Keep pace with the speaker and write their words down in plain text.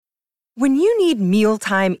When you need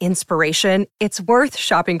mealtime inspiration, it's worth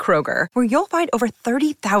shopping Kroger, where you'll find over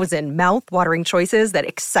 30,000 mouth-watering choices that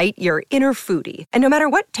excite your inner foodie. And no matter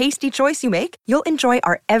what tasty choice you make, you'll enjoy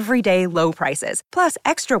our everyday low prices, plus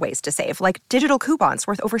extra ways to save, like digital coupons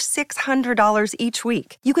worth over $600 each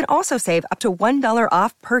week. You can also save up to $1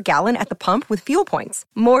 off per gallon at the pump with fuel points.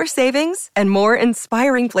 More savings and more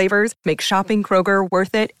inspiring flavors make shopping Kroger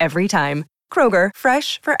worth it every time. Kroger,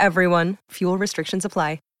 fresh for everyone. Fuel restrictions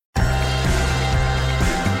apply.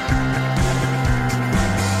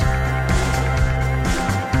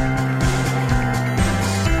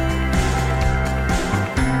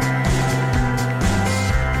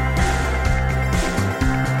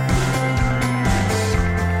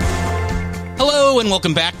 Hello and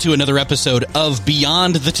welcome back to another episode of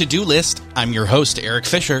Beyond the To-Do List. I'm your host, Eric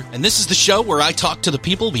Fisher, and this is the show where I talk to the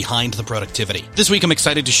people behind the productivity. This week, I'm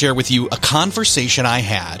excited to share with you a conversation I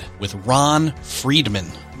had with Ron Friedman.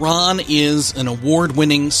 Ron is an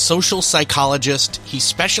award-winning social psychologist. He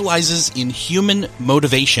specializes in human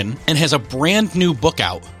motivation and has a brand new book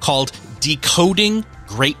out called Decoding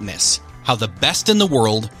Greatness: How the Best in the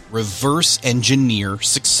World Reverse Engineer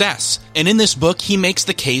Success. And in this book, he makes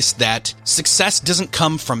the case that success doesn't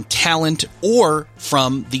come from talent or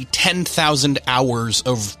from the 10,000 hours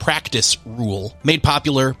of practice rule made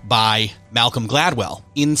popular by Malcolm Gladwell.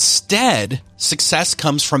 Instead, success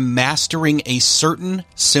comes from mastering a certain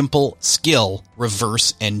simple skill: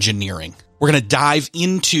 reverse engineering. We're going to dive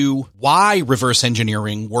into why reverse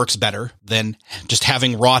engineering works better than just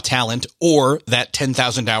having raw talent or that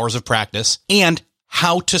 10,000 hours of practice, and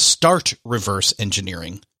how to start reverse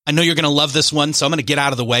engineering. I know you're going to love this one, so I'm going to get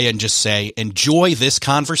out of the way and just say, enjoy this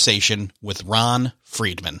conversation with Ron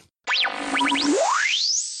Friedman.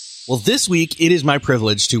 Well, this week, it is my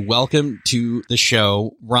privilege to welcome to the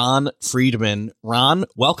show Ron Friedman. Ron,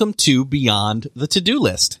 welcome to Beyond the To-Do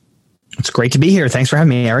List. It's great to be here. Thanks for having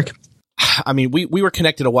me, Eric. I mean, we were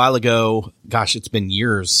connected a while ago. Gosh, it's been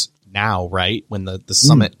years now, right? When the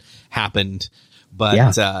summit happened.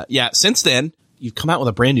 But since then, you've come out with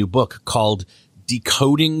a brand new book called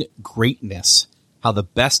Decoding Greatness: How the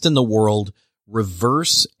Best in the World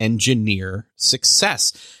Reverse Engineer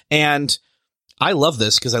Success. And I love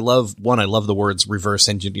this because I love the words reverse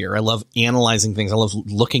engineer. I love analyzing things. I love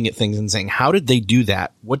looking at things and saying, how did they do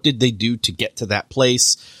that? What did they do to get to that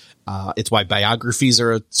place? It's why biographies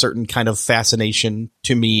are a certain kind of fascination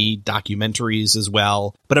to me, documentaries as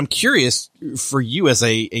well. But I'm curious, for you as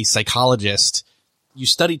a psychologist, you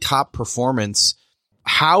study top performance.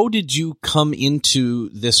 How did you come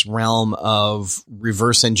into this realm of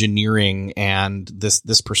reverse engineering and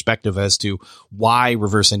this perspective as to why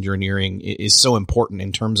reverse engineering is so important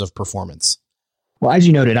in terms of performance? Well, as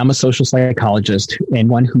you noted, I'm a social psychologist and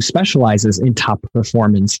one who specializes in top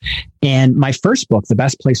performance. And my first book, The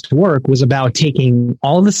Best Place to Work, was about taking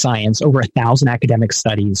all of the science, over 1,000 academic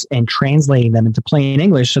studies, and translating them into plain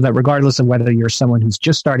English so that regardless of whether you're someone who's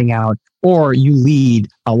just starting out or you lead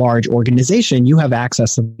a large organization, you have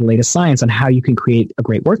access to the latest science on how you can create a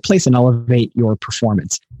great workplace and elevate your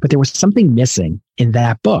performance. But there was something missing in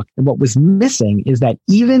that book. And what was missing is that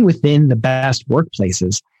even within the best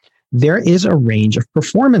workplaces, there is a range of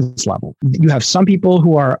performance level. You have some people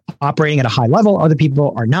who are operating at a high level, other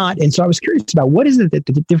people are not. And so I was curious about what is it that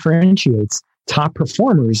differentiates top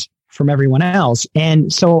performers from everyone else.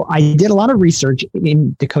 And so I did a lot of research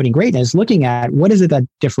in Decoding Greatness, looking at what is it that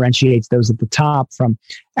differentiates those at the top from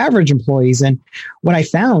average employees. And what I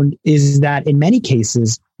found is that in many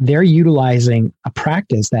cases, they're utilizing a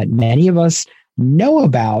practice that many of us know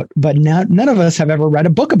about, but none of us have ever read a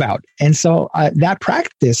book about. And so that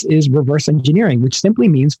practice is reverse engineering, which simply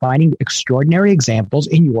means finding extraordinary examples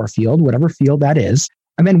in your field, whatever field that is,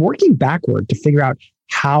 and then working backward to figure out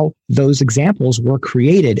how those examples were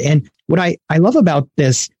created. And what I love about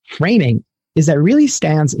this framing is that it really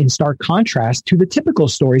stands in stark contrast to the typical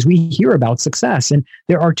stories we hear about success. And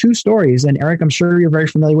there are two stories, and Eric, I'm sure you're very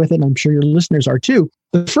familiar with it, and I'm sure your listeners are too.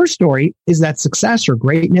 The first story is that success or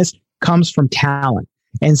greatness comes from talent.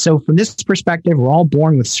 And so from this perspective, we're all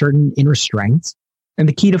born with certain inner strengths. And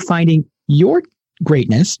the key to finding your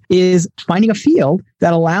greatness is finding a field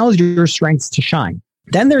that allows your strengths to shine.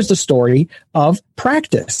 Then there's the story of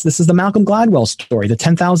practice. This is the Malcolm Gladwell story, the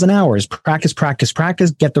 10,000 hours. Practice, practice,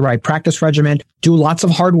 practice, get the right practice regimen, do lots of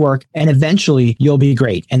hard work, and eventually you'll be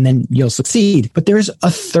great and then you'll succeed. But there's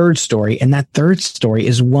a third story, and that third story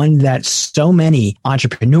is one that so many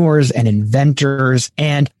entrepreneurs and inventors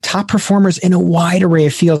and top performers in a wide array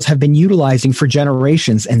of fields have been utilizing for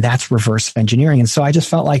generations, and that's reverse engineering. And so I just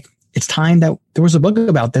felt like it's time that there was a book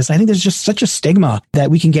about this. I think there's just such a stigma that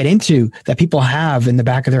we can get into that people have in the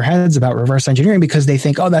back of their heads about reverse engineering because they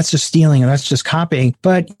think, oh, that's just stealing or that's just copying.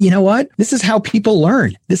 But you know what? This is how people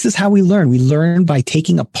learn. This is how we learn. We learn by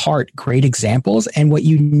taking apart great examples. And what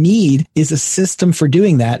you need is a system for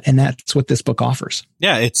doing that. And that's what this book offers.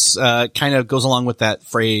 Yeah, it's kind of goes along with that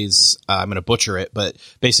phrase. I'm going to butcher it, but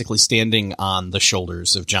basically standing on the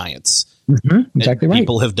shoulders of giants. Mm-hmm, exactly right.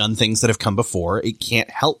 People have done things that have come before. It can't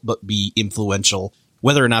help but be influential,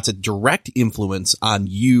 whether or not it's a direct influence on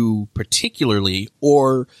you particularly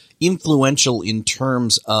or influential in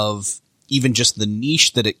terms of even just the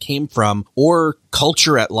niche that it came from or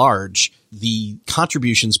culture at large. The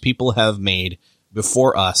contributions people have made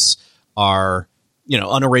before us are,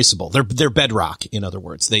 unerasable. They're bedrock, in other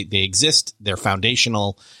words. They exist, they're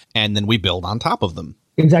foundational, and then we build on top of them.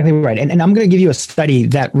 Exactly right. And I'm going to give you a study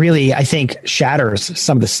that really, I think, shatters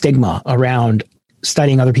some of the stigma around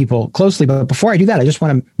studying other people closely. But before I do that, I just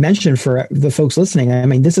want to mention for the folks listening, I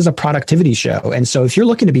mean, this is a productivity show. And so if you're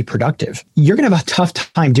looking to be productive, you're going to have a tough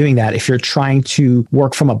time doing that if you're trying to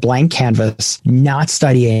work from a blank canvas, not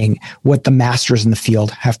studying what the masters in the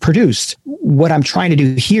field have produced. What I'm trying to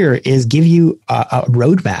do here is give you a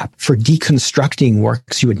roadmap for deconstructing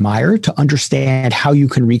works you admire to understand how you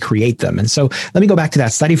can recreate them. And so let me go back to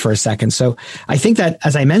that study for a second. So I think that,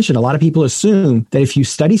 as I mentioned, a lot of people assume that if you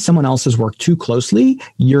study someone else's work too closely,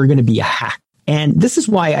 you're going to be a hack. And this is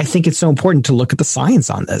why I think it's so important to look at the science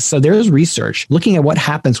on this. So there's research looking at what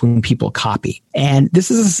happens when people copy. And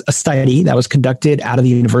this is a study that was conducted out of the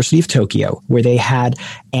University of Tokyo, where they had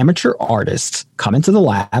amateur artists come into the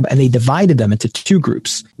lab and they divided them into two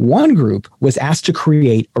groups. One group was asked to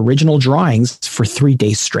create original drawings for 3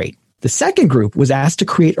 days straight. The second group was asked to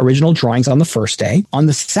create original drawings on the first day. On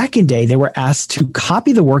the second day, they were asked to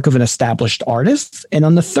copy the work of an established artist. And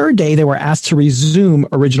on the third day, they were asked to resume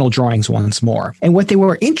original drawings once more. And what they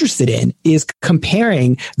were interested in is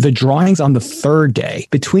comparing the drawings on the third day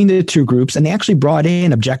between the two groups. And they actually brought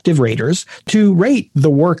in objective raters to rate the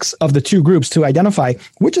works of the two groups to identify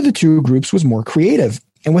which of the two groups was more creative.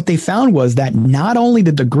 And what they found was that not only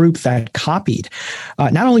did the group that copied,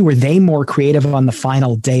 not only were they more creative on the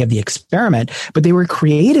final day of the experiment, but they were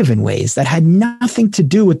creative in ways that had nothing to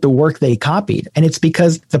do with the work they copied. And it's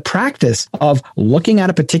because the practice of looking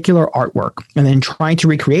at a particular artwork and then trying to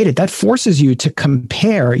recreate it, that forces you to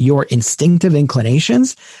compare your instinctive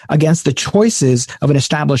inclinations against the choices of an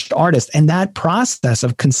established artist. And that process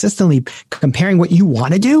of consistently comparing what you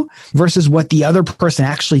want to do versus what the other person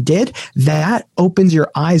actually did, that opens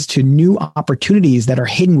your eyes to new opportunities that are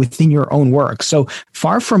hidden within your own work. So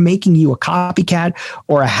far from making you a copycat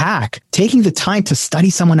or a hack, taking the time to study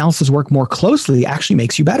someone else's work more closely actually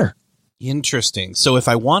makes you better. Interesting. So if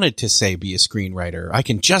I wanted to, say, be a screenwriter, I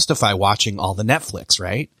can justify watching all the Netflix,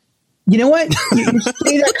 right? You know what? You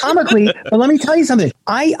say that comically, but let me tell you something.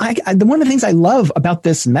 One of the things I love about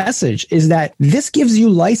this message is that this gives you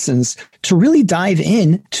license to really dive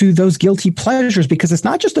in to those guilty pleasures, because it's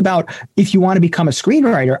not just about if you want to become a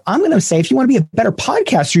screenwriter. I'm going to say if you want to be a better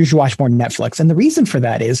podcaster, you should watch more Netflix. And the reason for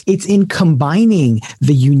that is it's in combining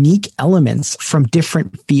the unique elements from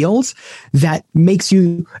different fields that makes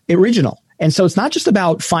you original. And so it's not just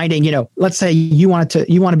about finding, let's say you want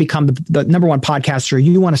to become the number one podcaster.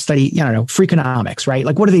 You want to study, Freakonomics, right?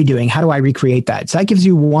 Like, what are they doing? How do I recreate that? So that gives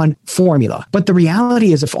you one formula. But the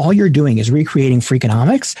reality is if all you're doing is recreating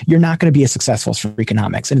Freakonomics, you're not going to be as successful as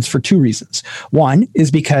Freakonomics. And it's for two reasons. One is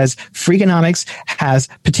because Freakonomics has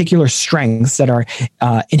particular strengths that are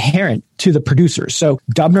inherent to the producers. So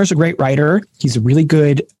Dubner's a great writer. He's a really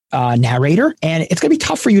good narrator, and it's going to be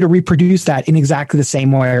tough for you to reproduce that in exactly the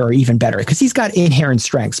same way or even better because he's got inherent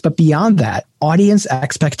strengths. But beyond that, audience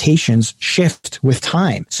expectations shift with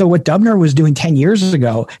time. So what Dubner was doing 10 years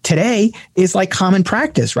ago today is like common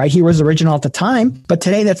practice, right? He was original at the time, but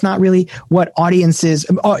today that's not really what audiences,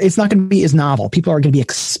 it's not going to be as novel. People are going to be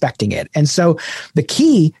expecting it. And so the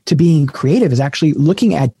key to being creative is actually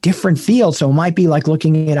looking at different fields. So it might be like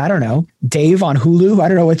looking at, I don't know, Dave on Hulu. I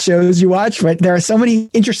don't know what shows you watch, but there are so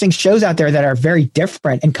many interesting shows out there that are very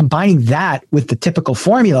different, and combining that with the typical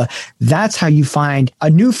formula, that's how you find a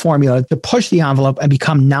new formula to push the envelope and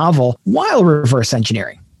become novel while reverse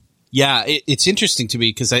engineering. Yeah, it's interesting to me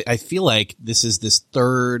because I feel like this is this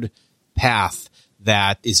third path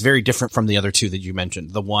that is very different from the other two that you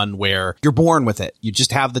mentioned. The one where you're born with it. You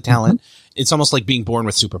just have the talent. Mm-hmm. It's almost like being born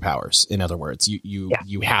with superpowers. In other words,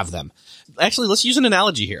 you have them. Actually, let's use an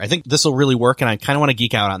analogy here. I think this will really work, and I kind of want to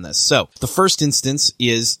geek out on this. So the first instance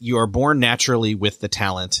is you are born naturally with the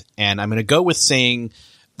talent, and I'm going to go with saying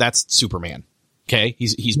that's Superman. Okay.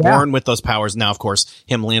 He's born with those powers. Now, of course,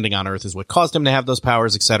 him landing on Earth is what caused him to have those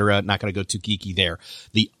powers, etc. Not going to go too geeky there.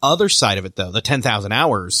 The other side of it, though, the 10,000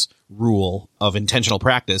 hours rule of intentional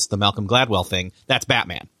practice, the Malcolm Gladwell thing, that's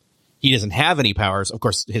Batman. He doesn't have any powers. Of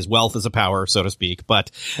course, his wealth is a power, so to speak.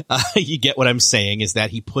 But you get what I'm saying is that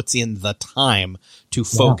he puts in the time to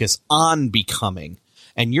focus on becoming.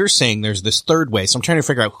 And you're saying there's this third way. So I'm trying to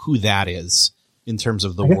figure out who that is in terms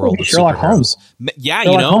of the world of Sherlock superheroes. Holmes. Yeah,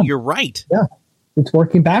 Sherlock Holmes. You're right. Yeah. It's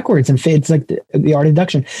working backwards, and it's like the art of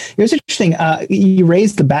deduction. It was interesting. You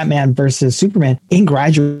raised the Batman versus Superman in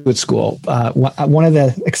graduate school. One of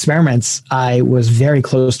the experiments I was very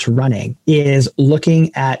close to running is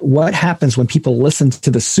looking at what happens when people listen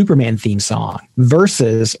to the Superman theme song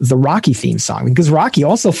versus the Rocky theme song, because Rocky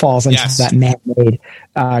also falls into that man-made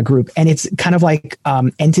group. And it's kind of like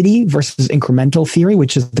entity versus incremental theory,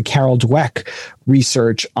 which is the Carol Dweck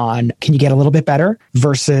research on can you get a little bit better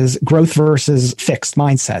versus growth versus fixed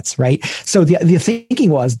mindsets, right? So the thinking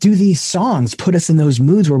was, do these songs put us in those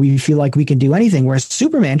moods where we feel like we can do anything? Whereas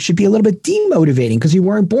Superman should be a little bit demotivating because you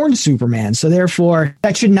weren't born Superman. So therefore,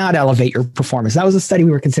 that should not elevate your performance. That was a study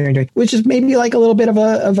we were considering doing, which is maybe like a little bit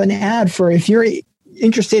of an ad for if you're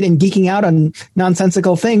interested in geeking out on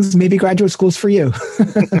nonsensical things, maybe graduate school's for you.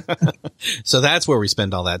 So that's where we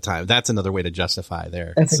spend all that time. That's another way to justify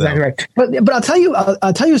there. That's exactly right. But I'll tell you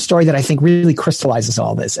a story that I think really crystallizes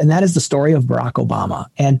all this, and that is the story of Barack Obama.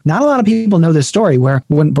 And not a lot of people know this story, where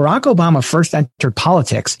when Barack Obama first entered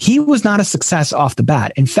politics, he was not a success off the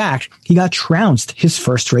bat. In fact, he got trounced his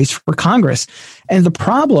first race for Congress. And the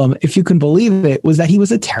problem, if you can believe it, was that he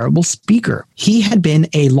was a terrible speaker. He had been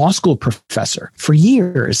a law school professor for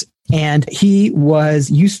years, and he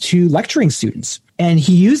was used to lecturing students. And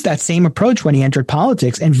he used that same approach when he entered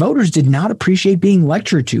politics, and voters did not appreciate being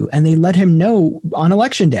lectured to, and they let him know on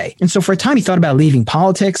election day. And so for a time, he thought about leaving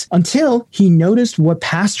politics until he noticed what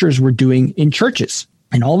pastors were doing in churches.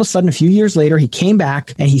 And all of a sudden, a few years later, he came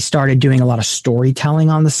back and he started doing a lot of storytelling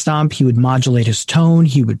on the stump. He would modulate his tone.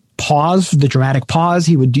 He would pause, the dramatic pause.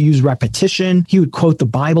 He would use repetition. He would quote the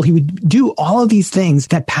Bible. He would do all of these things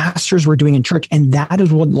that pastors were doing in church. And that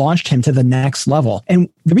is what launched him to the next level. And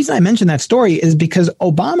the reason I mention that story is because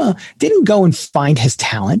Obama didn't go and find his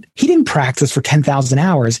talent. He didn't practice for 10,000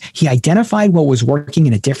 hours. He identified what was working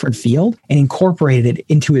in a different field and incorporated it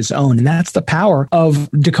into his own. And that's the power of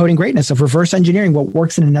decoding greatness, of reverse engineering what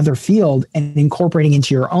works in another field and incorporating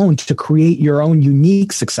into your own to create your own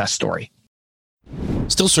unique success story.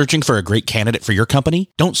 Still searching for a great candidate for your company?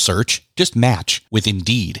 Don't search, just match with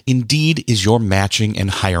Indeed. Indeed is your matching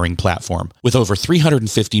and hiring platform with over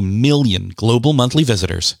 350 million global monthly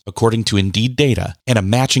visitors, according to Indeed data, and a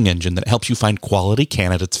matching engine that helps you find quality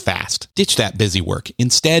candidates fast. Ditch that busy work.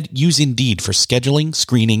 Instead, use Indeed for scheduling,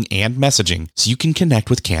 screening, and messaging so you can connect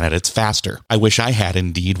with candidates faster. I wish I had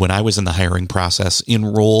Indeed when I was in the hiring process in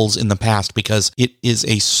roles in the past, because it is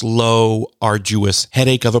a slow, arduous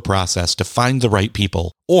headache of a process to find the right people,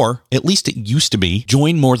 or at least it used to be.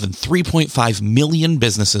 Join more than 3.5 million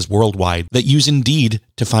businesses worldwide that use Indeed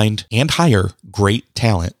to find and hire great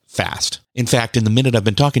talent fast. In fact, in the minute I've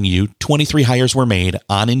been talking to you, 23 hires were made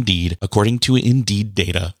on Indeed, according to Indeed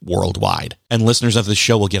data worldwide. And listeners of this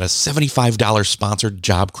show will get a $75 sponsored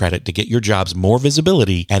job credit to get your jobs more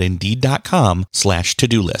visibility at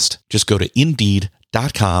Indeed.com/to-do list. Just go to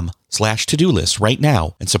Indeed.com/to-do list right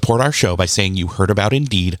now and support our show by saying you heard about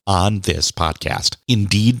Indeed on this podcast.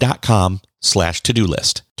 Indeed.com/to-do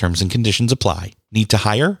list. Terms and conditions apply. Need to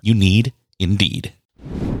hire? You need Indeed.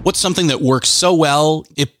 What's something that works so well,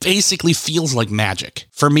 it basically feels like magic?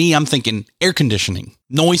 For me, I'm thinking air conditioning,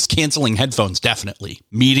 noise canceling headphones, definitely.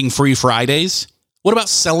 Meeting-free Fridays? What about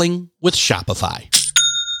selling with Shopify?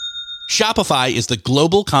 Shopify is the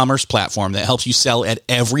global commerce platform that helps you sell at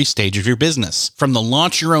every stage of your business. From the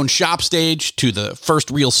launch your own shop stage to the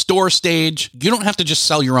first real store stage, you don't have to just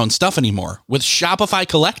sell your own stuff anymore. With Shopify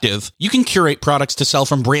Collective, you can curate products to sell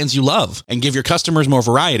from brands you love and give your customers more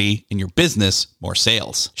variety and your business more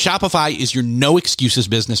sales. Shopify is your no excuses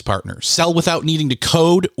business partner. Sell without needing to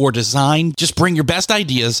code or design. Just bring your best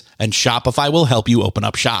ideas and Shopify will help you open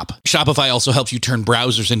up shop. Shopify also helps you turn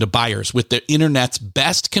browsers into buyers with the internet's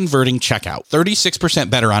best converting checkout, 36%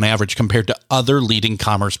 better on average compared to other leading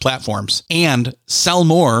commerce platforms, and sell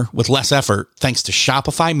more with less effort thanks to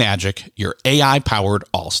Shopify Magic, your AI-powered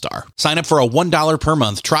all-star. Sign up for a $1 per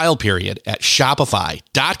month trial period at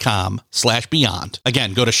shopify.com/beyond.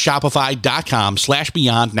 Again, go to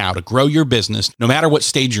shopify.com/beyond now to grow your business no matter what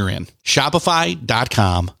stage you're in.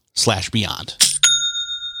 Shopify.com/beyond.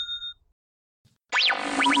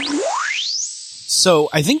 So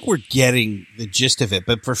I think we're getting the gist of it,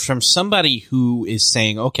 but from somebody who is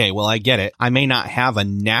saying, okay, well, I get it. I may not have a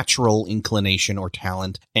natural inclination or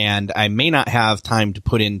talent, and I may not have time to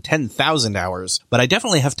put in 10,000 hours, but I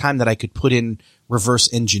definitely have time that I could put in reverse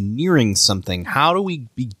engineering something. How do we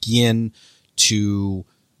begin to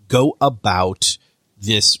go about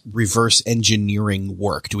this reverse engineering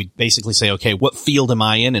work? Do we basically say, okay, what field am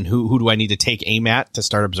I in and who do I need to take aim at to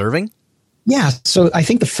start observing? Yeah. So I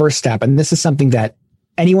think the first step, and this is something that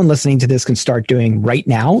anyone listening to this can start doing right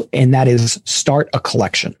now, and that is start a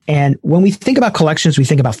collection. And when we think about collections, we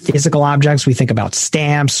think about physical objects, we think about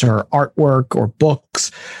stamps or artwork or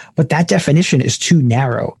books, but that definition is too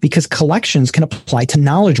narrow because collections can apply to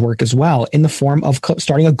knowledge work as well in the form of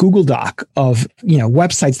starting a Google Doc of,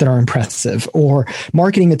 websites that are impressive or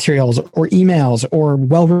marketing materials or emails or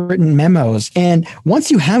well-written memos. And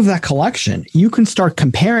once you have that collection, you can start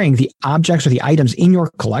comparing the objects or the items in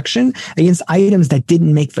your collection against items that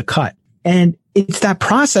didn't make the cut. And it's that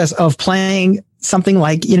process of playing something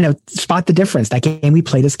like, Spot the Difference, that game we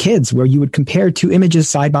played as kids, where you would compare two images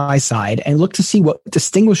side by side and look to see what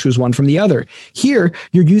distinguishes one from the other. Here,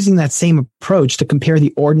 you're using that same approach to compare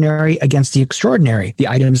the ordinary against the extraordinary, the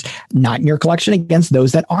items not in your collection against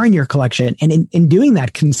those that are in your collection. And in doing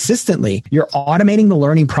that consistently, you're automating the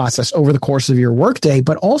learning process over the course of your workday,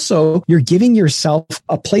 but also you're giving yourself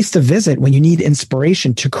a place to visit when you need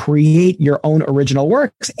inspiration to create your own original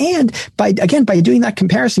works. And by doing that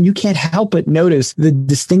comparison, you can't help but notice the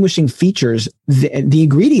distinguishing features, the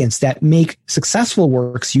ingredients that make successful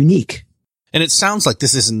works unique. And it sounds like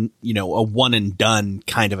this isn't, a one and done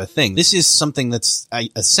kind of a thing. This is something that's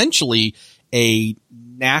essentially a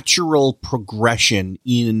natural progression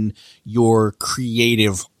in your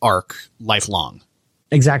creative arc lifelong.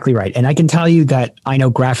 Exactly right. And I can tell you that I know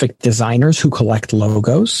graphic designers who collect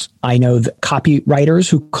logos. I know the copywriters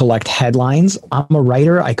who collect headlines. I'm a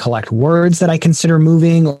writer. I collect words that I consider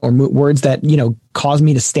moving or words that, cause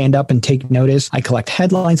me to stand up and take notice. I collect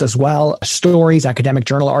headlines as well, stories, academic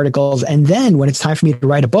journal articles. And then when it's time for me to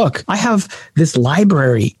write a book, I have this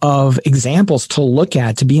library of examples to look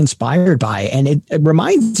at, to be inspired by. And it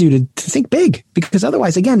reminds you to think big, because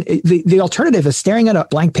otherwise, again, the alternative is staring at a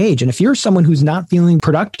blank page. And if you're someone who's not feeling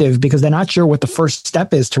productive because they're not sure what the first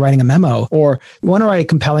step is to writing a memo, or you want to write a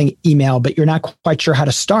compelling email, but you're not quite sure how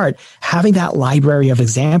to start, having that library of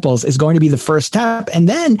examples is going to be the first step. And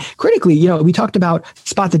then critically, we talked about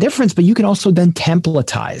Spot the Difference, but you can also then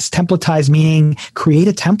templatize. Templatize meaning create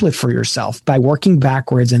a template for yourself by working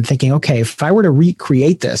backwards and thinking, okay, if I were to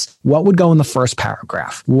recreate this, what would go in the first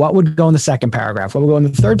paragraph? What would go in the second paragraph? What would go in the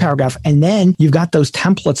third paragraph? And then you've got those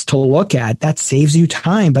templates to look at. That saves you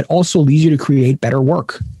time, but also leads you to create better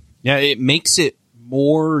work. Yeah, it makes it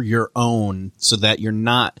more your own so that you're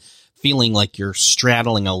not feeling like you're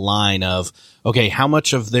straddling a line of, okay, how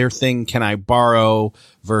much of their thing can I borrow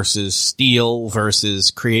versus steal versus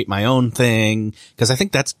create my own thing? Because I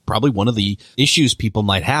think that's probably one of the issues people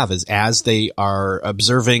might have is as they are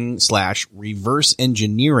observing / reverse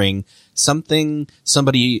engineering something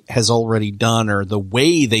somebody has already done, or the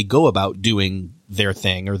way they go about doing their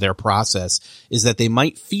thing or their process, is that they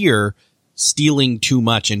might fear stealing too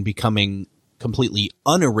much and becoming completely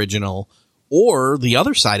unoriginal. Or the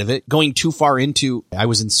other side of it, going too far into, I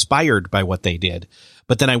was inspired by what they did,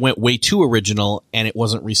 but then I went way too original and it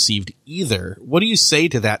wasn't received either. What do you say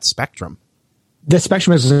to that spectrum? The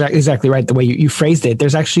spectrum is exactly right. The way you phrased it.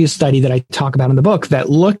 There's actually a study that I talk about in the book that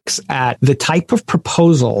looks at the type of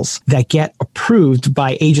proposals that get approved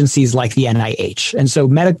by agencies like the NIH. And so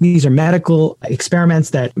these are medical experiments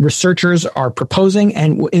that researchers are proposing.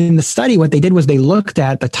 And in the study, what they did was they looked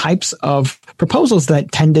at the types of proposals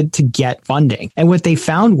that tended to get funding. And what they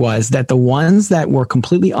found was that the ones that were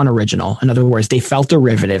completely unoriginal, in other words, they felt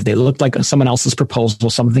derivative, they looked like someone else's proposal,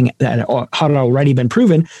 something that had already been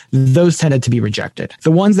proven, those tended to be rejected.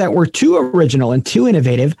 The ones that were too original and too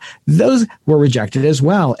innovative, those were rejected as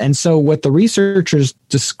well. And so what the researchers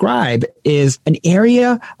describe is an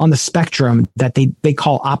area on the spectrum that they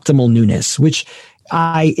call optimal newness, which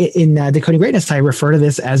in Decoding Greatness, I refer to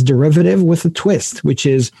this as derivative with a twist, which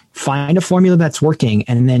is find a formula that's working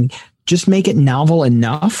and then just make it novel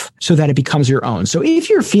enough so that it becomes your own. So if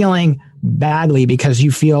you're feeling badly because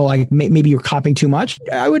you feel like maybe you're copying too much,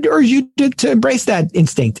 I would urge you to embrace that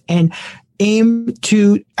instinct and aim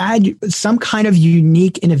to add some kind of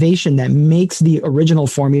unique innovation that makes the original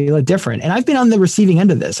formula different. And I've been on the receiving end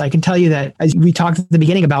of this. I can tell you that, as we talked at the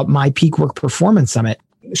beginning about my Peak Work Performance Summit,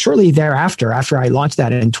 shortly thereafter, after I launched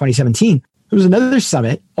that in 2017, there was another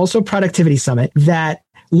summit, also Productivity Summit, that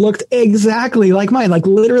looked exactly like mine, like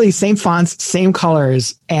literally same fonts, same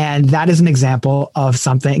colors. And that is an example of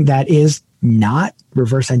something that is not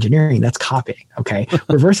reverse engineering. That's copying. Okay.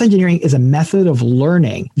 Reverse engineering is a method of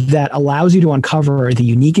learning that allows you to uncover the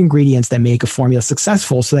unique ingredients that make a formula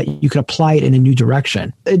successful so that you can apply it in a new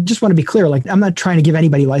direction. I just want to be clear. Like, I'm not trying to give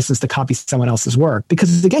anybody license to copy someone else's work,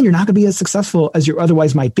 because again, you're not going to be as successful as you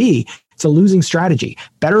otherwise might be. It's a losing strategy.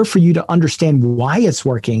 Better for you to understand why it's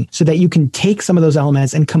working so that you can take some of those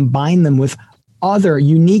elements and combine them with other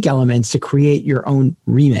unique elements to create your own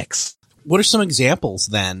remix. What are some examples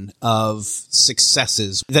then of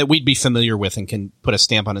successes that we'd be familiar with and can put a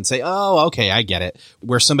stamp on and say, oh, okay, I get it,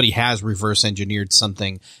 where somebody has reverse engineered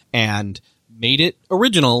something and made it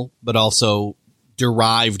original, but also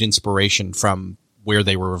derived inspiration from where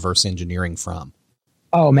they were reverse engineering from?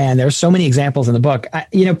 Oh man, there's so many examples in the book.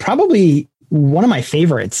 Probably one of my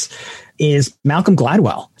favorites is Malcolm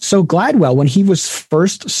Gladwell. So Gladwell, when he was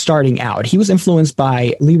first starting out, he was influenced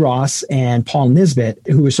by Lee Ross and Paul Nisbet,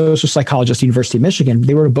 who were social psychologists at the University of Michigan.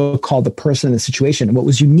 They wrote a book called The Person in the Situation. And what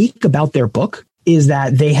was unique about their book is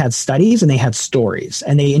that they had studies and they had stories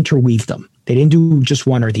and they interweaved them. They didn't do just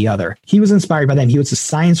one or the other. He was inspired by them. He was a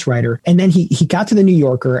science writer. And then he got to the New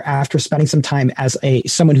Yorker after spending some time as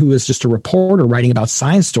someone who was just a reporter writing about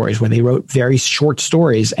science stories, where they wrote very short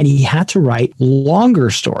stories. And he had to write longer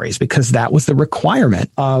stories because that was the requirement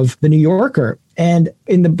of the New Yorker. And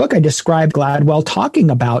in the book, I described Gladwell talking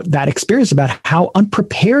about that experience, about how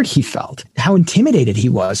unprepared he felt, how intimidated he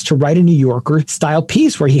was to write a New Yorker style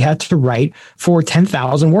piece where he had to write for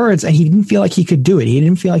 10,000 words. And he didn't feel like he could do it. He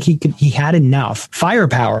didn't feel like he had enough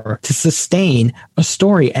firepower to sustain a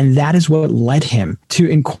story. And that is what led him to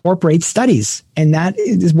incorporate studies. And that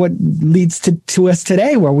is what leads to us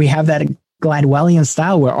today, where we have that Gladwellian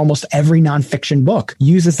style where almost every nonfiction book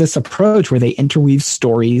uses this approach where they interweave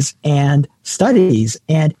stories and studies.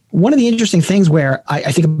 And one of the interesting things where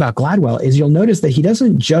I think about Gladwell is you'll notice that he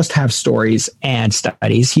doesn't just have stories and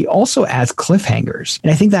studies. He also adds cliffhangers.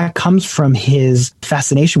 And I think that comes from his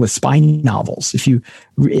fascination with spy novels. If you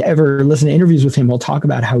ever listen to interviews with him, he'll talk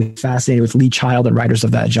about how he's fascinated with Lee Child and writers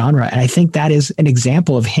of that genre. And I think that is an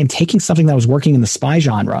example of him taking something that was working in the spy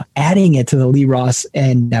genre, adding it to the Lee Ross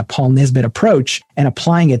and Paul Nisbet approach, and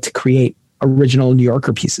applying it to create original New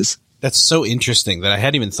Yorker pieces. That's so interesting that I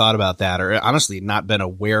hadn't even thought about that, or honestly not been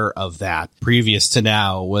aware of that previous to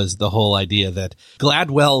now, was the whole idea that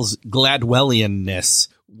Gladwell's Gladwellianness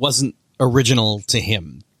wasn't original to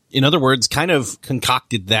him. In other words, kind of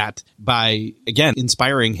concocted that by, again,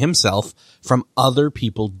 inspiring himself from other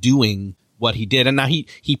people doing what he did. And now he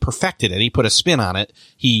perfected it. He put a spin on it.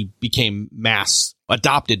 He became mass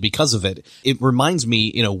adopted because of it. It reminds me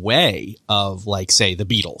in a way of, like, say, the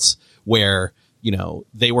Beatles, where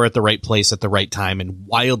they were at the right place at the right time and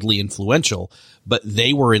wildly influential, but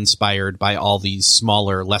they were inspired by all these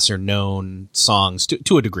smaller, lesser known songs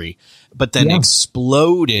to a degree, but then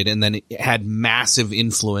exploded and then it had massive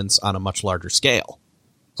influence on a much larger scale.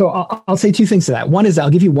 So I'll say two things to that. One is I'll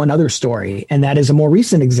give you one other story, and that is a more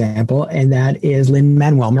recent example, and that is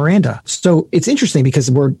Lin-Manuel Miranda. So it's interesting because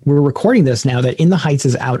we're recording this now that In the Heights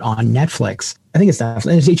is out on Netflix. I think it's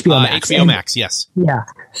Netflix. It's HBO Max. HBO Max, yes. Yeah.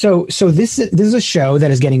 So this is a show that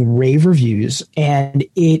is getting rave reviews, and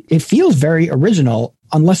it feels very original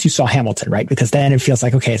unless you saw Hamilton, right? Because then it feels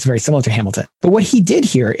like, okay, it's very similar to Hamilton. But what he did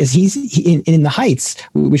here is in The Heights,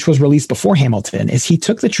 which was released before Hamilton, is he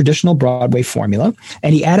took the traditional Broadway formula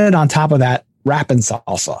and he added on top of that rap and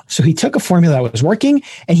salsa. So he took a formula that was working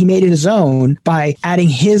and he made it his own by adding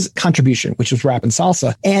his contribution, which was rap and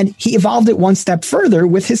salsa. And he evolved it one step further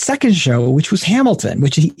with his second show, which was Hamilton,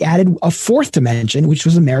 which he added a fourth dimension, which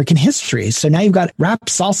was American history. So now you've got rap,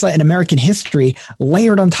 salsa, and American history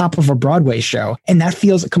layered on top of a Broadway show. And that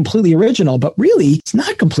feels completely original, but really it's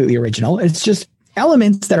not completely original. It's just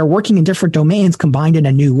elements that are working in different domains combined in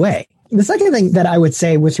a new way. The second thing that I would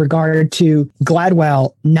say with regard to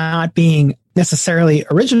Gladwell not being necessarily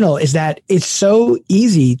original is that it's so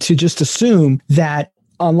easy to just assume that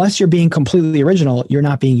unless you're being completely original, you're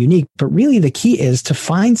not being unique. But really the key is to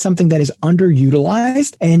find something that is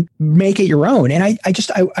underutilized and make it your own. And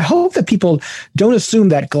I hope that people don't assume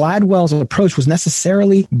that Gladwell's approach was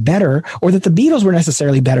necessarily better or that the Beatles were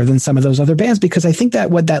necessarily better than some of those other bands, because I think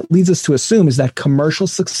that what that leads us to assume is that commercial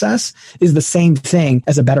success is the same thing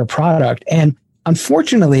as a better product. And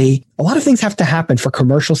unfortunately, a lot of things have to happen for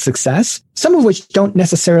commercial success, some of which don't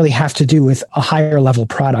necessarily have to do with a higher level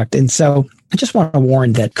product. And so I just want to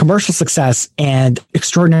warn that commercial success and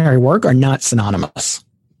extraordinary work are not synonymous.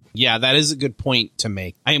 Yeah, that is a good point to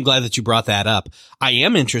make. I am glad that you brought that up. I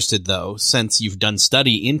am interested, though, since you've done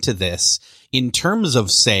study into this, in terms of,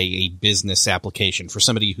 say, a business application for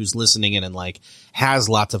somebody who's listening in and has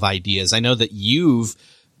lots of ideas. I know that you've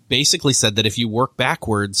basically said that if you work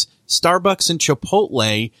backwards, Starbucks and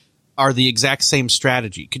Chipotle are the exact same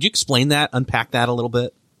strategy. Could you explain that, unpack that a little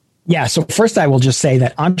bit? Yeah. So first, I will just say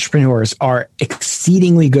that entrepreneurs are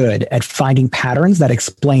exceedingly good at finding patterns that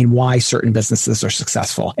explain why certain businesses are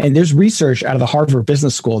successful. And there's research out of the Harvard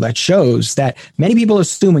Business School that shows that many people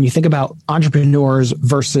assume when you think about entrepreneurs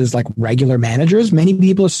versus like regular managers, many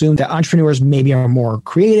people assume that entrepreneurs maybe are more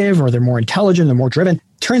creative or they're more intelligent, they're more driven.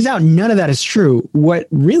 Turns out none of that is true. What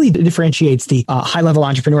really differentiates the high-level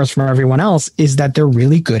entrepreneurs from everyone else is that they're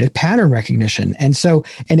really good at pattern recognition. And so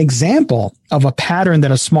an example of a pattern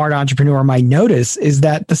that a smart entrepreneur might notice is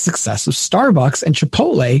that the success of Starbucks and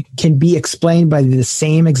Chipotle can be explained by the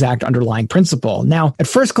same exact underlying principle. Now, at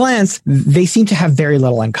first glance, they seem to have very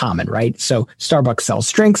little in common, right? So Starbucks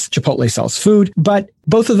sells drinks, Chipotle sells food, but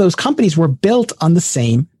both of those companies were built on the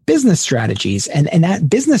same business strategies. And that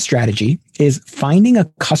business strategy is finding a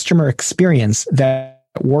customer experience that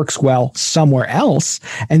works well somewhere else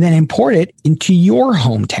and then import it into your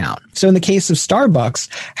hometown. So in the case of Starbucks,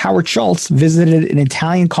 Howard Schultz visited an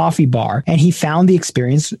Italian coffee bar and he found the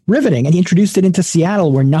experience riveting and he introduced it into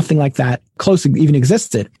Seattle where nothing like that close even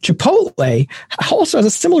existed. Chipotle also has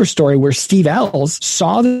a similar story where Steve Ells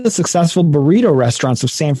saw the successful burrito restaurants of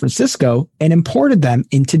San Francisco and imported them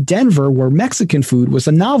into Denver where Mexican food was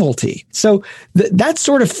a novelty. So that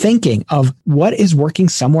sort of thinking of what is working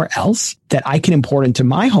somewhere else that I can import into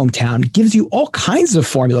my hometown gives you all kinds of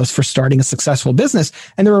formulas for starting a successful business.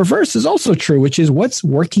 And the reverse is also true, which is what's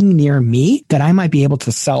working near me that I might be able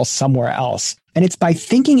to sell somewhere else. And it's by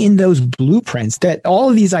thinking in those blueprints that all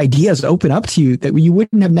of these ideas open up to you that you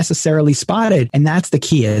wouldn't have necessarily spotted. And that's the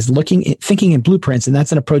key, is thinking in blueprints. And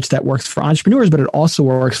that's an approach that works for entrepreneurs, but it also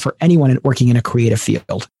works for anyone working in a creative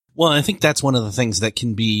field. Well, I think that's one of the things that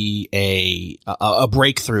can be a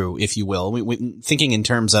breakthrough, if you will. Thinking in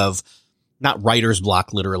terms of not writer's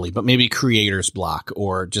block literally, but maybe creator's block,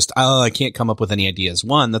 or just, I can't come up with any ideas.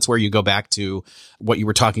 One, that's where you go back to what you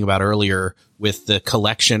were talking about earlier with the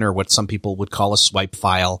collection, or what some people would call a swipe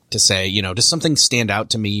file, to say, does something stand out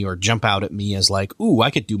to me or jump out at me as like, ooh, I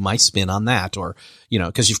could do my spin on that, or,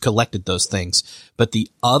 because you've collected those things. But the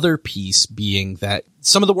other piece being that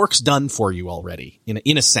some of the work's done for you already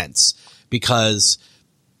in a sense, because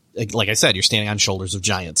like I said, you're standing on shoulders of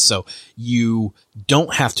giants. So you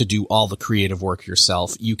don't have to do all the creative work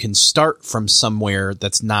yourself. You can start from somewhere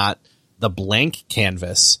that's not the blank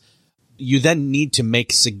canvas. You then need to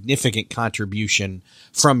make significant contribution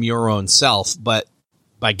from your own self. But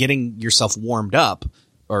by getting yourself warmed up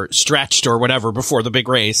or stretched or whatever before the big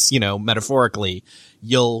race, metaphorically,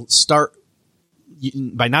 you'll start.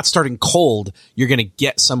 By not starting cold, you're going to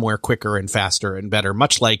get somewhere quicker and faster and better,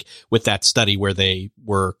 much like with that study where they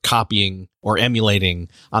were copying or emulating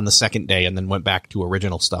on the second day and then went back to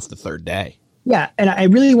original stuff the third day. Yeah. And I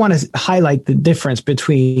really want to highlight the difference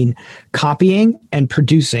between copying and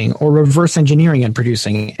producing, or reverse engineering and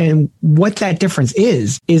producing. And what that difference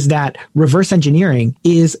is that reverse engineering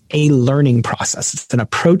is a learning process. It's an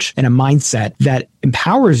approach and a mindset that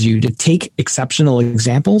empowers you to take exceptional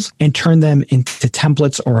examples and turn them into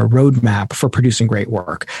templates or a roadmap for producing great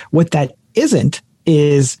work. What that isn't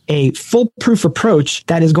is a foolproof approach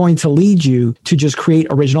that is going to lead you to just create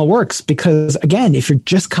original works. Because again, if you're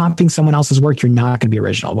just copying someone else's work, you're not going to be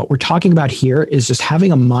original. What we're talking about here is just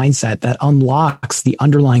having a mindset that unlocks the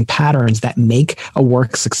underlying patterns that make a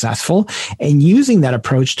work successful, and using that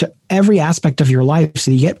approach to every aspect of your life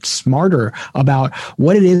so you get smarter about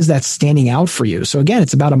what it is that's standing out for you. So again,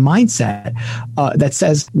 it's about a mindset that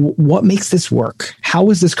says, what makes this work? How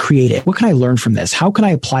is this created? What can I learn from this? How can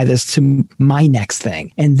I apply this to my next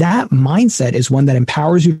thing? And that mindset is one that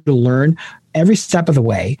empowers you to learn every step of the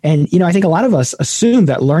way. And, I think a lot of us assume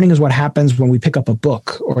that learning is what happens when we pick up a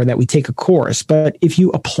book or that we take a course. But if you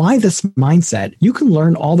apply this mindset, you can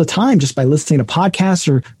learn all the time just by listening to podcasts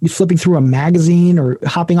or flipping through a magazine or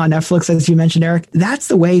hopping on Netflix, as you mentioned, Eric. That's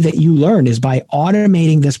the way that you learn, is by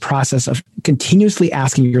automating this process of continuously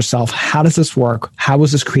asking yourself, how does this work? How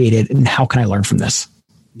was this created? And how can I learn from this?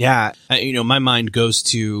 Yeah. My mind goes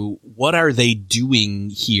to, what are they doing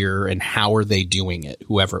here and how are they doing it?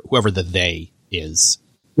 Whoever the they is.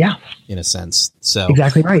 Yeah. In a sense. So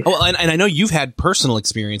exactly right. Well, and I know you've had personal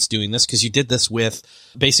experience doing this, because you did this with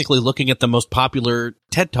basically looking at the most popular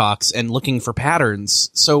TED Talks and looking for patterns.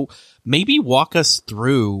 So maybe walk us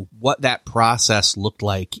through what that process looked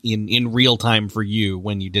like in real time for you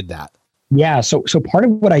when you did that. Yeah. So part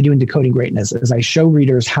of what I do in Decoding Greatness is I show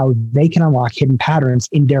readers how they can unlock hidden patterns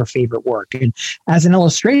in their favorite work. And as an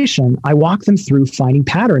illustration, I walk them through finding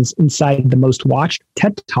patterns inside the most watched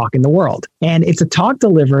TED Talk in the world. And it's a talk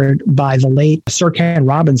delivered by the late Sir Ken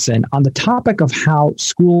Robinson on the topic of how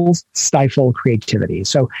schools stifle creativity.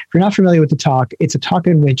 So if you're not familiar with the talk, it's a talk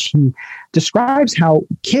in which he describes how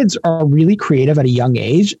kids are really creative at a young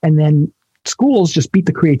age, and then schools just beat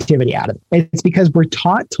the creativity out of it. It's because we're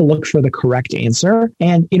taught to look for the correct answer.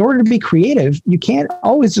 And in order to be creative, you can't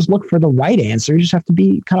always just look for the right answer. You just have to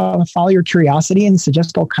be kind of follow your curiosity and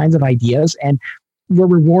suggest all kinds of ideas. And we're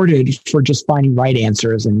rewarded for just finding right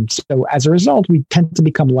answers. And so as a result, we tend to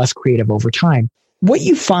become less creative over time. What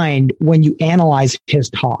you find when you analyze his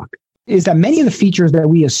talk is that many of the features that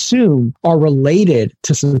we assume are related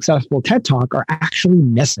to successful TED Talk are actually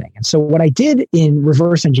missing. And so what I did in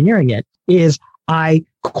reverse engineering it is I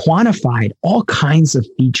quantified all kinds of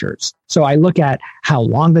features. So I look at how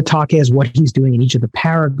long the talk is, what he's doing in each of the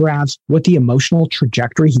paragraphs, what the emotional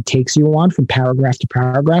trajectory he takes you on from paragraph to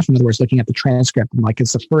paragraph. In other words, looking at the transcript, and like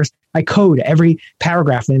it's the first, I code every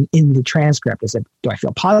paragraph in the transcript. Is it, do I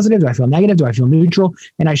feel positive? Do I feel negative? Do I feel neutral?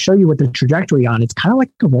 And I show you what the trajectory on. It's kind of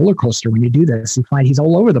like a roller coaster when you do this. You find he's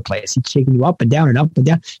all over the place. He's taking you up and down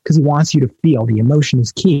because he wants you to feel. The emotion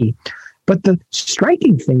is key. But the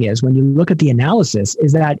striking thing is, when you look at the analysis,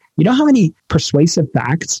 is that you know how many persuasive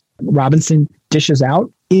facts Robinson dishes out?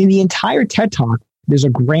 In the entire TED Talk, there's a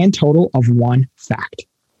grand total of one fact.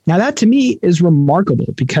 Now, that to me is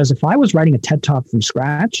remarkable, because if I was writing a TED Talk from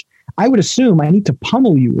scratch, I would assume I need to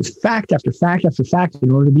pummel you with fact after fact after fact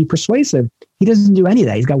in order to be persuasive. He doesn't do any of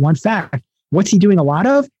that. He's got one fact. What's he doing a lot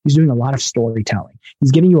of? He's doing a lot of storytelling.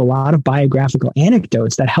 He's giving you a lot of biographical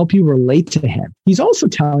anecdotes that help you relate to him. He's also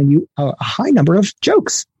telling you a high number of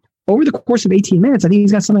jokes. Over the course of 18 minutes, I think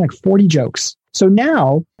he's got something like 40 jokes. So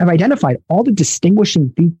now I've identified all the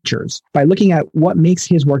distinguishing features by looking at what makes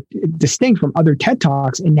his work distinct from other TED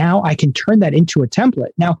Talks. And now I can turn that into a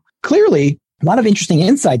template. Now, clearly, a lot of interesting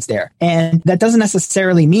insights there. And that doesn't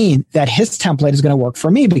necessarily mean that his template is going to work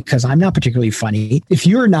for me, because I'm not particularly funny. If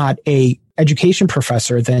you're not a education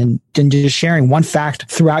professor, then just sharing one fact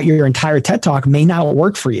throughout your entire TED Talk may not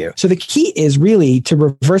work for you. So the key is really to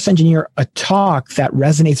reverse engineer a talk that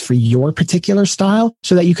resonates for your particular style,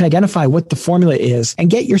 so that you can identify what the formula is and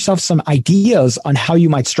get yourself some ideas on how you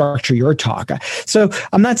might structure your talk. So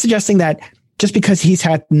I'm not suggesting that just because he's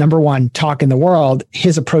had number one talk in the world,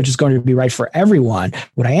 his approach is going to be right for everyone.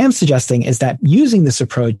 What I am suggesting is that using this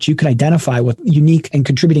approach, you can identify what unique and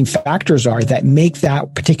contributing factors are that make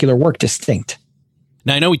that particular work distinct.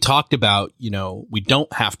 Now, I know we talked about, we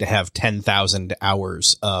don't have to have 10,000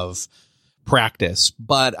 hours of practice,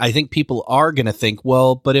 but I think people are going to think,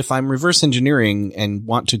 well, but if I'm reverse engineering and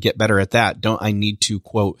want to get better at that, don't I need to,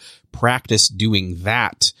 quote, practice doing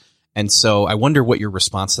that? And so I wonder what your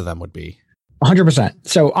response to them would be. 100%.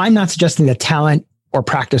 So I'm not suggesting that talent or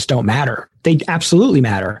practice don't matter. They absolutely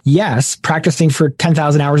matter. Yes, practicing for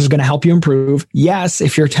 10,000 hours is going to help you improve. Yes,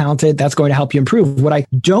 if you're talented, that's going to help you improve. What I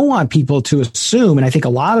don't want people to assume, and I think a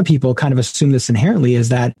lot of people kind of assume this inherently, is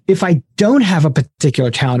that if I don't have a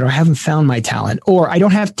particular talent, or I haven't found my talent, or I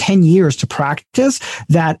don't have 10 years to practice,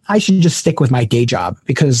 that I should just stick with my day job,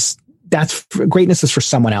 because that's greatness is for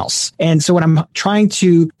someone else. And so what I'm trying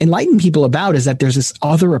to enlighten people about is that there's this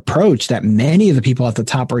other approach that many of the people at the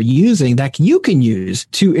top are using that you can use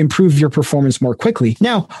to improve your performance more quickly.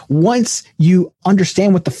 Now, once you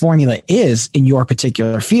understand what the formula is in your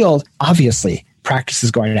particular field, obviously practice is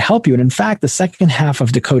going to help you. And in fact, the second half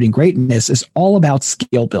of Decoding Greatness is all about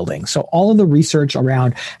skill building. So all of the research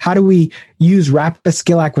around how do we use rapid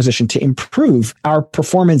skill acquisition to improve our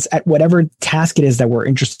performance at whatever task it is that we're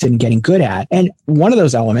interested in getting good at. And one of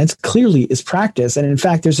those elements clearly is practice. And in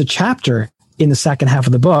fact, there's a chapter in the second half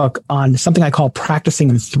of the book on something I call practicing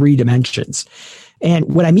in 3 dimensions.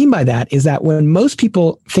 And what I mean by that is that when most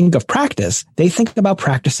people think of practice, they think about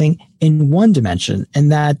practicing in 1 dimension.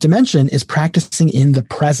 And that dimension is practicing in the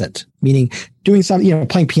present, meaning doing something,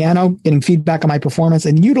 playing piano, getting feedback on my performance,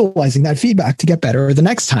 and utilizing that feedback to get better the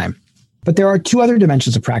next time. But there are 2 other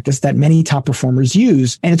dimensions of practice that many top performers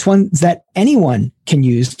use, and it's ones that anyone can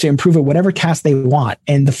use to improve at whatever task they want.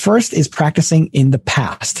 And the first is practicing in the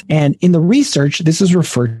past. And in the research, this is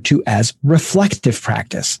referred to as reflective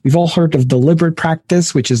practice. We've all heard of deliberate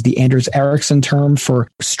practice, which is the Anders Ericsson term for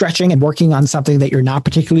stretching and working on something that you're not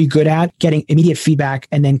particularly good at, getting immediate feedback,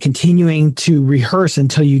 and then continuing to rehearse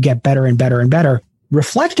until you get better and better and better.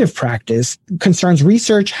 Reflective practice concerns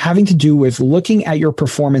research having to do with looking at your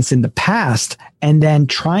performance in the past and then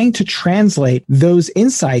trying to translate those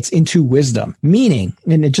insights into wisdom. Meaning,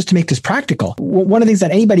 and just to make this practical, one of the things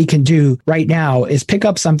that anybody can do right now is pick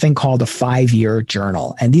up something called a 5-year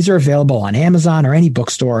journal. And these are available on Amazon or any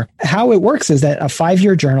bookstore. How it works is that a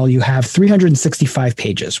 5-year journal, you have 365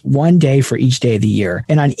 pages, one day for each day of the year.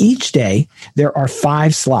 And on each day, there are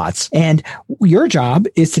 5 slots. And your job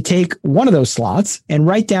is to take one of those slots and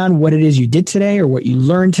write down what it is you did today or what you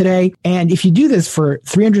learned today. And if you do this for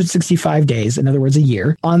 365 days, in other words, a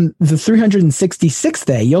year, on the 366th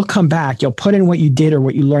day, you'll come back, you'll put in what you did or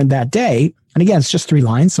what you learned that day. And again, it's just 3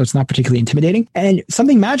 lines, so it's not particularly intimidating. And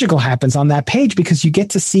something magical happens on that page because you get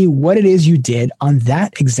to see what it is you did on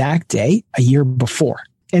that exact day a year before.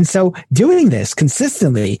 And so doing this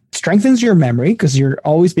consistently strengthens your memory because you're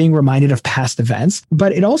always being reminded of past events,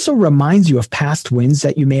 but it also reminds you of past wins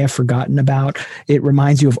that you may have forgotten about. It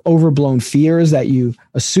reminds you of overblown fears that you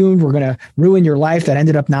assumed were going to ruin your life that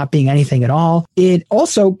ended up not being anything at all. It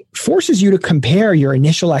also forces you to compare your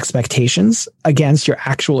initial expectations against your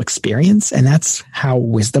actual experience. And that's how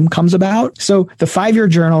wisdom comes about. So the 5-year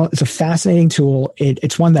journal is a fascinating tool.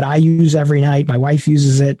 It's one that I use every night. My wife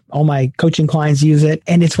uses it. All my coaching clients use it.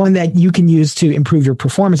 And it's one that you can use to improve your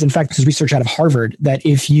performance. In fact, there's research out of Harvard that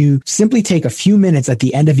if you simply take a few minutes at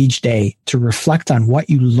the end of each day to reflect on what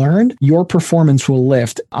you learned, your performance will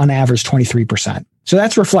lift on average 23%. So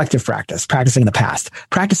that's reflective practice, practicing in the past.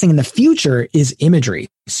 Practicing in the future is imagery.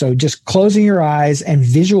 So just closing your eyes and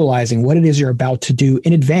visualizing what it is you're about to do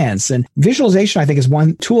in advance. And visualization, I think, is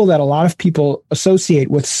one tool that a lot of people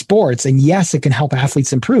associate with sports. And yes, it can help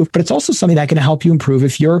athletes improve, but it's also something that can help you improve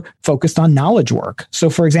if you're focused on knowledge work.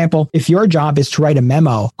 So for example, if your job is to write a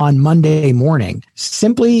memo on Monday morning,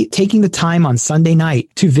 simply taking the time on Sunday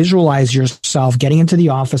night to visualize yourself getting into the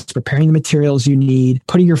office, preparing the materials you need,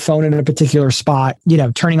 putting your phone in a particular spot,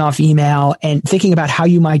 turning off email and thinking about how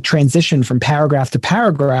you might transition from paragraph to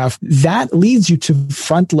paragraph, that leads you to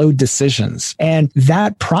front load decisions. And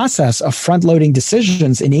that process of front loading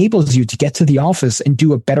decisions enables you to get to the office and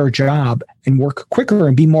do a better job and work quicker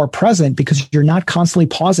and be more present because you're not constantly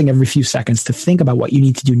pausing every few seconds to think about what you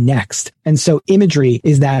need to do next. And so imagery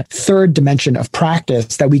is that third dimension of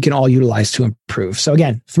practice that we can all utilize to improve. So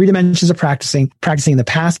again, 3 dimensions of practicing in the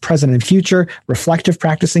past, present, and future, reflective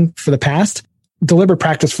practicing for the past, deliberate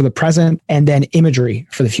practice for the present, and then imagery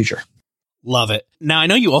for the future. Love it. Now, I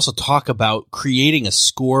know you also talk about creating a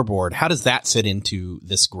scoreboard. How does that fit into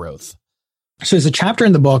this growth? So there's a chapter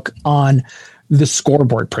in the book on the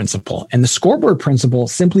scoreboard principle. And the scoreboard principle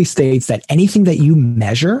simply states that anything that you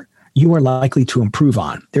measure, you are likely to improve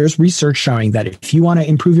on. There's research showing that if you want to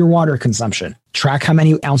improve your water consumption, track how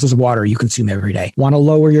many ounces of water you consume every day. Want to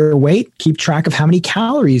lower your weight? Keep track of how many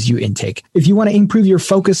calories you intake. If you want to improve your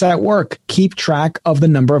focus at work, keep track of the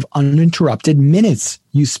number of uninterrupted minutes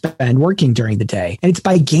you spend working during the day. And it's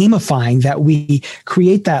by gamifying that we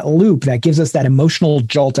create that loop that gives us that emotional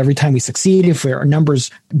jolt every time we succeed. If our numbers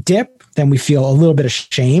dip, then we feel a little bit of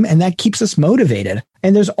shame, and that keeps us motivated.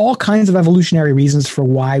 And there's all kinds of evolutionary reasons for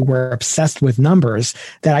why we're obsessed with numbers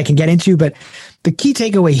that I can get into. But the key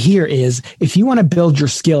takeaway here is if you want to build your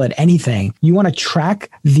skill at anything, you want to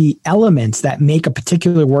track the elements that make a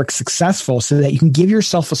particular work successful so that you can give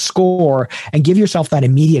yourself a score and give yourself that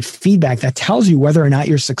immediate feedback that tells you whether or not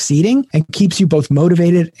you're succeeding and keeps you both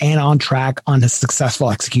motivated and on track on a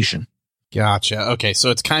successful execution. Gotcha. Okay. So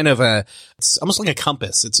it's kind of it's almost like a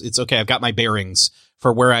compass. It's okay. I've got my bearings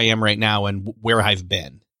for where I am right now and where I've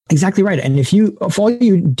been. Exactly right. And if all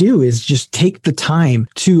you do is just take the time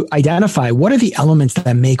to identify what are the elements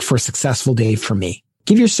that make for a successful day for me.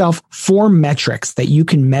 Give yourself 4 metrics that you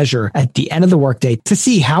can measure at the end of the workday to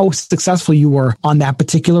see how successful you were on that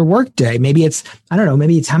particular workday. Maybe it's,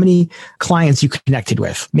 maybe it's how many clients you connected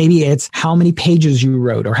with. Maybe it's how many pages you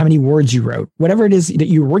wrote or how many words you wrote. Whatever it is that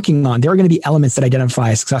you're working on, there are going to be elements that identify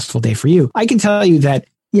a successful day for you. I can tell you that,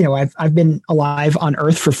 I've been alive on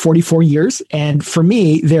Earth for 44 years. And for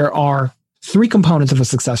me, there are 3 components of a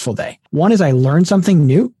successful day. 1 is I learned something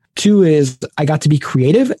new. 2 is I got to be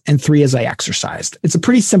creative, and 3 is I exercised. It's a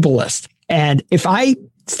pretty simple list. And if I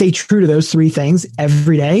stay true to those 3 things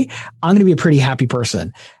every day, I'm going to be a pretty happy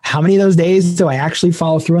person. How many of those days do I actually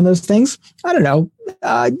follow through on those things? I don't know.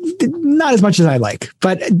 Not as much as I like,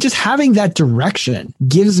 but just having that direction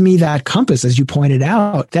gives me that compass, as you pointed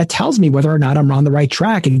out, that tells me whether or not I'm on the right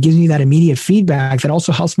track. And it gives me that immediate feedback that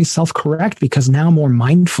also helps me self-correct because now I'm more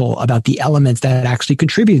mindful about the elements that actually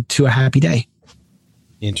contribute to a happy day.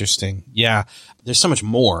 Interesting. Yeah. There's so much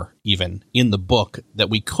more even in the book that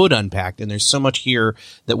we could unpack. And there's so much here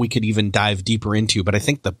that we could even dive deeper into. But I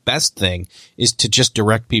think the best thing is to just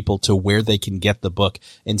direct people to where they can get the book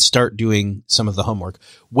and start doing some of the homework.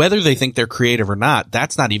 Whether they think they're creative or not,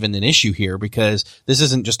 that's not even an issue here, because this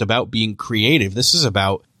isn't just about being creative. This is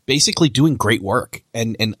about basically doing great work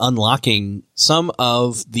and unlocking some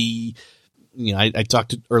of the, I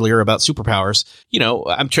talked earlier about superpowers.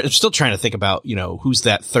 I'm still trying to think about, who's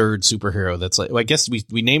that third superhero that's like, well, I guess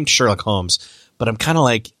we named Sherlock Holmes, but I'm kind of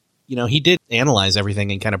like, he did analyze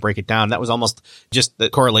everything and kind of break it down. That was almost just the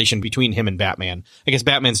correlation between him and Batman. I guess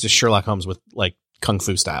Batman's just Sherlock Holmes with like Kung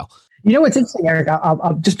Fu style. What's interesting, Eric,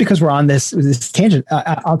 I'll just because we're on this tangent,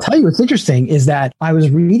 I'll tell you what's interesting is that I was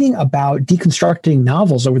reading about deconstructing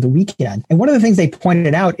novels over the weekend. And one of the things they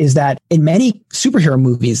pointed out is that in many superhero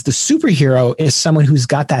movies, the superhero is someone who's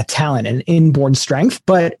got that talent and inborn strength.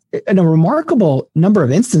 But in a remarkable number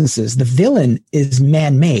of instances, the villain is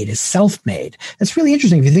man-made, is self-made. That's really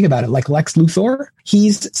interesting if you think about it. Like Lex Luthor,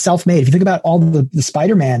 he's self-made. If you think about all the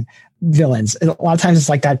Spider-Man villains, a lot of times it's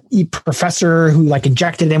like that professor who like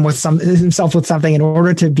injected himself with something in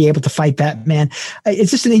order to be able to fight Batman. It's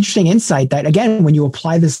just an interesting insight that, again, when you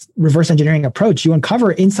apply this reverse engineering approach, you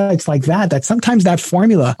uncover insights like that sometimes that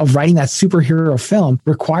formula of writing that superhero film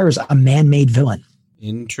requires a man-made villain.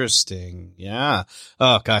 Interesting. Yeah.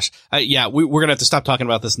 Oh gosh. We're going to have to stop talking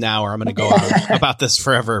about this now, or I'm going to go on about this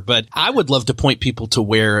forever, but I would love to point people to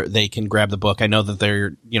where they can grab the book. I know that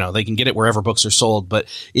they can get it wherever books are sold, but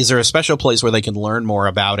is there a special place where they can learn more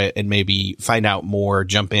about it and maybe find out more,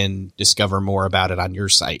 jump in, discover more about it on your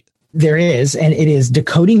site? There is, and it is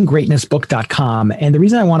decodinggreatnessbook.com. And the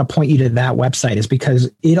reason I want to point you to that website is because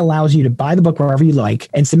it allows you to buy the book wherever you like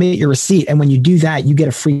and submit your receipt. And when you do that, you get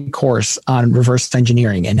a free course on reverse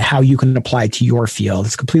engineering and how you can apply it to your field.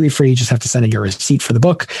 It's completely free. You just have to send in your receipt for the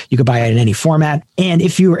book. You can buy it in any format. And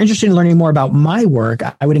if you are interested in learning more about my work,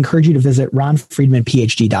 I would encourage you to visit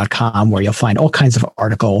ronfriedmanphd.com, where you'll find all kinds of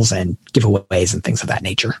articles and giveaways and things of that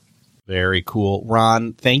nature. Very cool.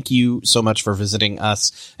 Ron, thank you so much for visiting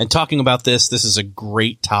us and talking about this. This is a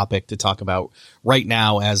great topic to talk about right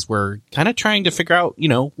now as we're kind of trying to figure out,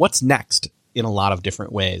 what's next in a lot of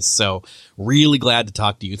different ways. So really glad to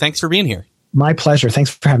talk to you. Thanks for being here. My pleasure. Thanks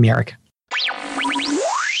for having me, Eric.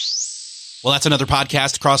 Well, that's another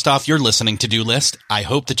podcast crossed off your listening to-do list. I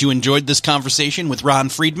hope that you enjoyed this conversation with Ron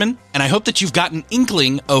Friedman, and I hope that you've got an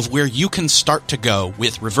inkling of where you can start to go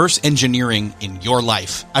with reverse engineering in your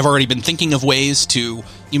life. I've already been thinking of ways to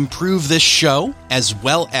improve this show, as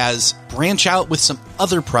well as branch out with some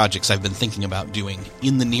other projects I've been thinking about doing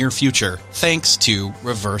in the near future, thanks to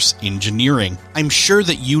reverse engineering. I'm sure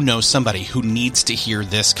that you know somebody who needs to hear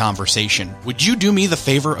this conversation. Would you do me the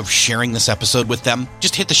favor of sharing this episode with them?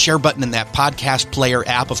 Just hit the share button in that podcast player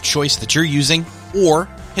app of choice that you're using, or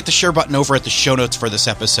hit the share button over at the show notes for this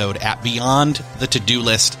episode at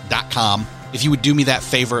beyondthetodolist.com. If you would do me that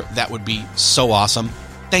favor, that would be so awesome.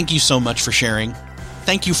 Thank you so much for sharing.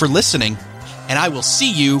 Thank you for listening, and I will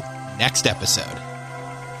see you next episode.